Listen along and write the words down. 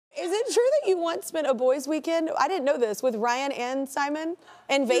true that you once spent a boys' weekend, I didn't know this, with Ryan and Simon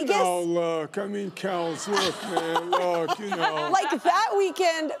in Vegas? Oh, look, I mean, Cowell's, look, man, look, you know. Like, that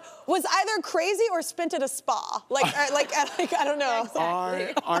weekend was either crazy or spent at a spa. I don't know.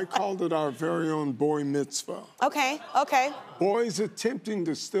 Exactly. I called it our very own boy-mitzvah. Okay, okay. Boys attempting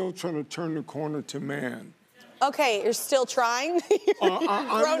to still try to turn the corner to man. Okay, you're still trying?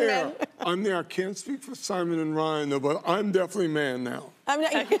 I'm there. I'm there. I can't speak for Simon and Ryan, though, but I'm definitely man now.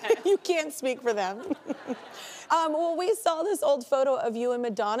 You can't speak for them. Well, we saw this old photo of you and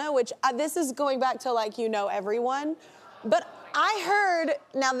Madonna, which this is going back to, like, you know everyone. But I heard,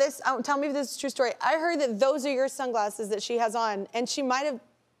 now this, tell me if this is a true story. I heard that those are your sunglasses that she has on, and she might have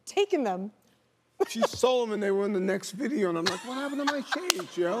taken them. She stole them, and they were in the next video, and I'm like, what happened to my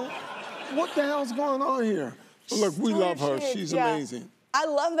shades, yo? What the hell's going on here? But look, we love her. She's amazing. I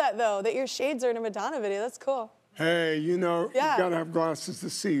love that, though, that your shades are in a Madonna video. That's cool. Hey, you know, you gotta have glasses to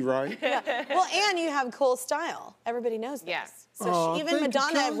see, right? Yeah. Well, and you have cool style. Everybody knows this. Yeah. So even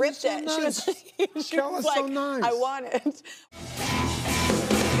Madonna ripped it. So nice. She was like, so nice. I want it.